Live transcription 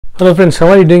Hello friends, how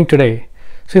are you doing today?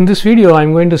 So in this video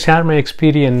I'm going to share my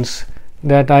experience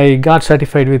that I got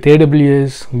certified with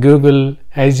AWS, Google,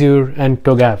 Azure and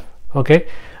TOGAF. Okay,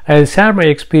 I'll share my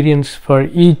experience for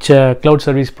each cloud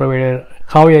service provider,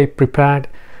 how I prepared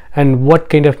and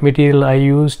what kind of material I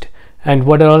used and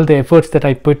what are all the efforts that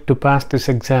I put to pass these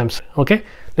exams. Okay,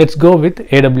 let's go with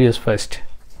AWS first.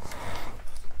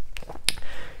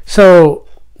 So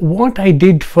what I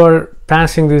did for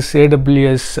passing this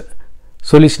AWS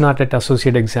Solution Architect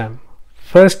Associate exam,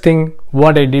 first thing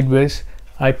what I did was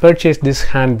I purchased this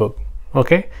handbook.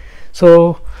 Okay,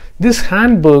 so this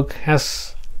handbook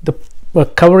has the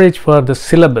coverage for the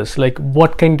syllabus, like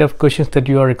what kind of questions that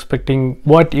you are expecting,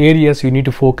 what areas you need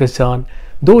to focus on.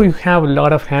 Though you have a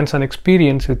lot of hands-on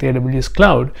experience with AWS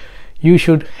Cloud, you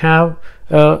should have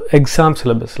exam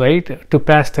syllabus, right, to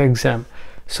pass the exam.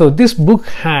 So this book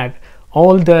had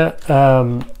all the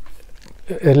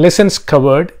lessons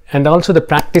covered and also the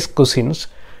practice questions,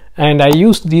 and I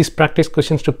used these practice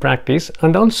questions to practice.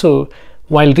 And also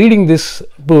while reading this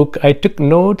book I took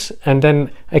notes and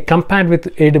then I compared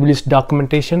with AWS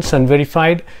documentations and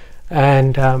verified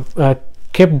and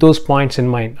kept those points in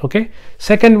mind. Okay,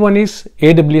 second one is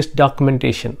AWS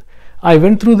documentation. I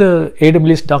went through the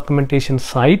AWS documentation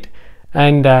site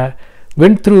and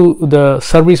went through the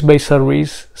service by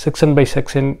service, section by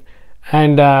section,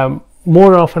 and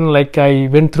more often like I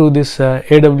went through this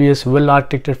AWS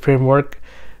well-architected framework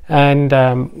and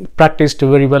practiced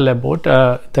very well about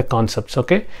the concepts.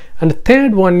 Okay, and the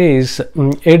third one is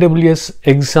AWS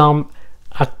Exam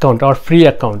Account or free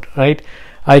account, right?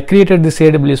 I created this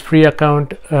AWS free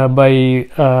account by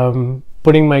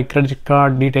putting my credit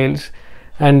card details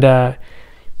and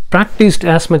practiced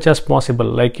as much as possible,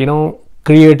 like, you know,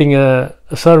 creating a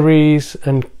service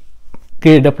and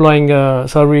deploying a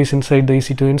service inside the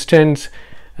EC2 instance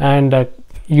and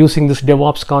using this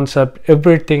DevOps concept,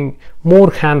 everything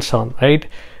more hands-on, right?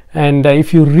 And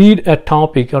if you read a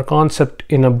topic or concept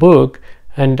in a book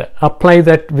and apply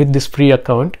that with this free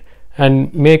account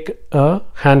and make a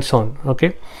hands-on.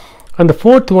 Okay, and the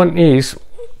fourth one is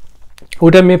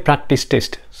Udemy practice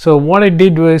test. So what I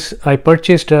did was I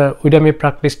purchased a Udemy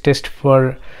practice test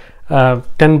for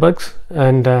 $10,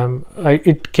 and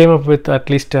it came up with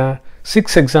at least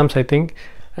 6 exams, I think,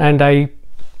 and I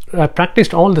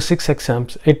practiced all the 6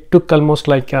 exams. It took almost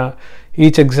like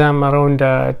each exam around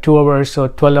 2 hours or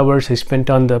 12 hours I spent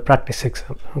on the practice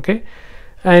exam. Okay,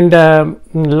 and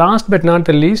last but not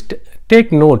the least,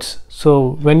 take notes.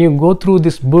 So when you go through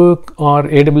this book or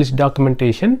AWS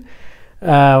documentation,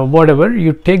 whatever,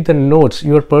 you take the notes,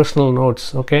 your personal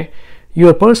notes. Okay,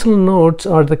 your personal notes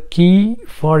are the key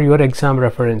for your exam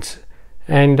reference,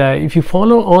 and if you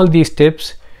follow all these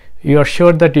steps, you are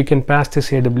sure that you can pass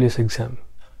this AWS exam.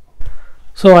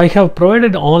 So I have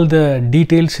provided all the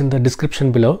details in the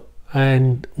description below,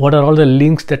 and what are all the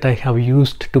links that I have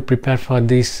used to prepare for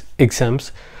these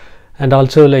exams, and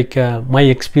also like my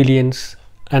experience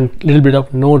and little bit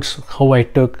of notes how I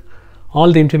took.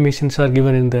 All the informations are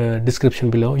given in the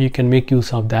description below. You can make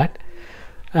use of that.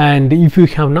 And if you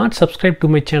have not subscribed to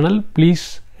my channel,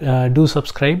 please do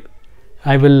subscribe.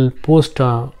 I will post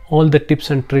all the tips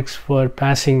and tricks for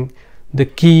passing the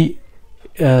key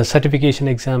certification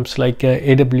exams like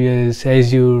AWS,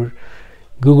 Azure,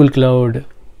 Google Cloud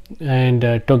and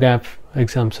TOGAF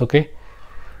exams. Okay,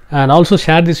 and also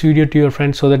share this video to your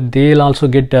friends so that they'll also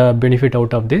get benefit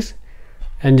out of this,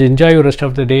 and enjoy your rest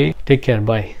of the day. Take care.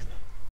 Bye.